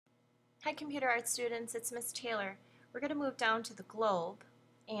Hi computer arts students, it's Miss Taylor. We're going to move down to the globe,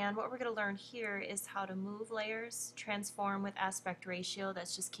 and what we're going to learn here is how to move layers, transform with aspect ratio,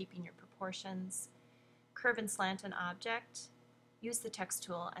 that's just keeping your proportions, curve and slant an object, use the text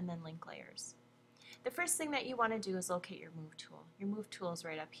tool, and then link layers. The first thing that you want to do is locate your move tool. Your move tool is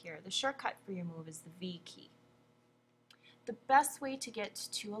right up here. The shortcut for your move is the V key. The best way to get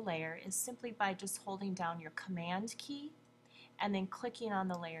to a layer is simply by just holding down your command key and then clicking on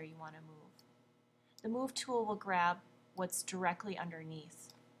the layer you want to move. The move tool will grab what's directly underneath.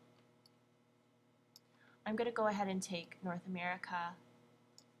 I'm going to go ahead and take North America,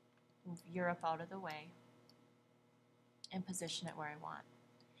 move Europe out of the way, and position it where I want.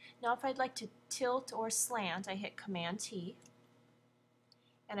 Now if I'd like to tilt or slant, I hit Command T,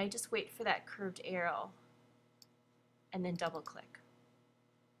 and I just wait for that curved arrow, and then double click.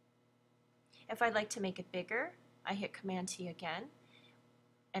 If I'd like to make it bigger, I hit Command T again,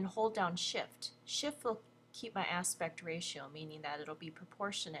 and hold down Shift. Shift will keep my aspect ratio, meaning that it'll be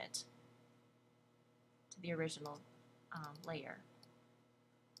proportionate to the original layer.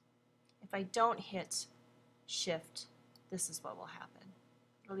 If I don't hit Shift, this is what will happen.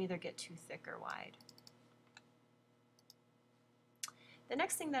 It'll either get too thick or wide. The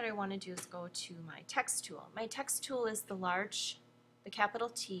next thing that I want to do is go to my text tool. My text tool is the capital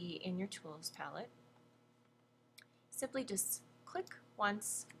T in your tools palette. Simply just click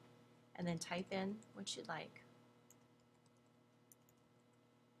once and then type in what you'd like.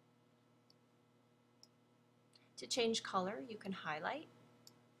 To change color, you can highlight.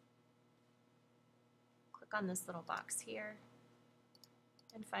 Click on this little box here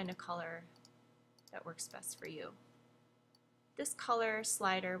and find a color that works best for you. This color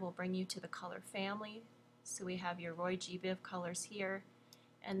slider will bring you to the color family. So we have your Roy G. Biv colors here,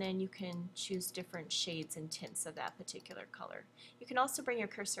 and then you can choose different shades and tints of that particular color. You can also bring your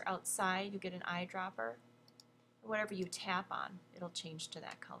cursor outside. You get an eyedropper, and whatever you tap on, it'll change to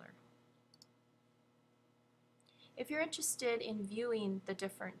that color. If you're interested in viewing the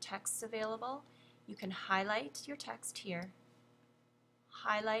different texts available, you can highlight your text here,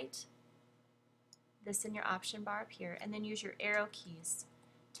 highlight this in your option bar up here, and then use your arrow keys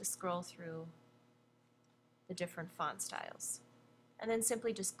to scroll through the different font styles. And then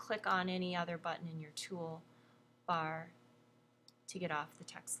simply just click on any other button in your tool bar to get off the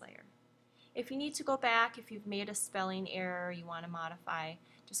text layer. If you need to go back, if you've made a spelling error you want to modify,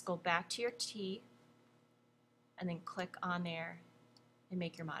 just go back to your T and then click on there and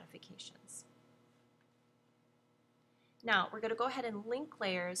make your modifications. Now we're going to go ahead and link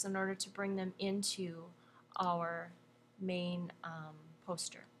layers in order to bring them into our main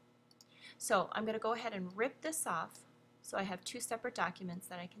poster. So I'm going to go ahead and rip this off so I have two separate documents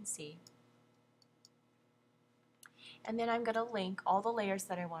that I can see. And then I'm going to link all the layers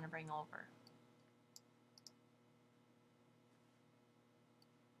that I want to bring over.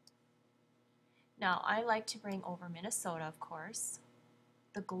 Now I like to bring over Minnesota, of course,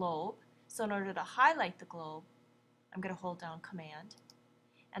 the globe. So in order to highlight the globe, I'm going to hold down Command.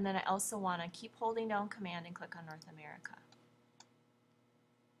 And then I also want to keep holding down Command and click on North America.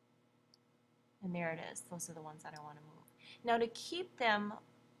 And there it is. Those are the ones that I want to move. Now to keep them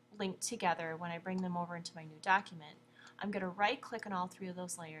linked together when I bring them over into my new document, I'm going to right click on all three of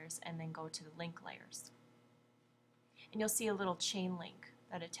those layers and then go to the link layers. And you'll see a little chain link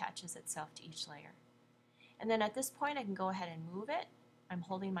that attaches itself to each layer. And then at this point I can go ahead and move it. I'm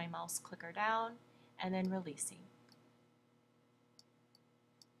holding my mouse clicker down and then releasing.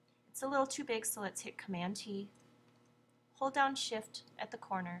 It's a little too big, so let's hit Command T, hold down Shift at the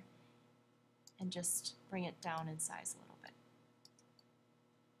corner, and just bring it down in size a little bit.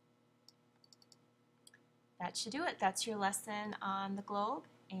 That should do it. That's your lesson on the globe,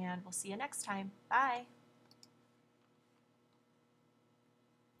 and we'll see you next time. Bye!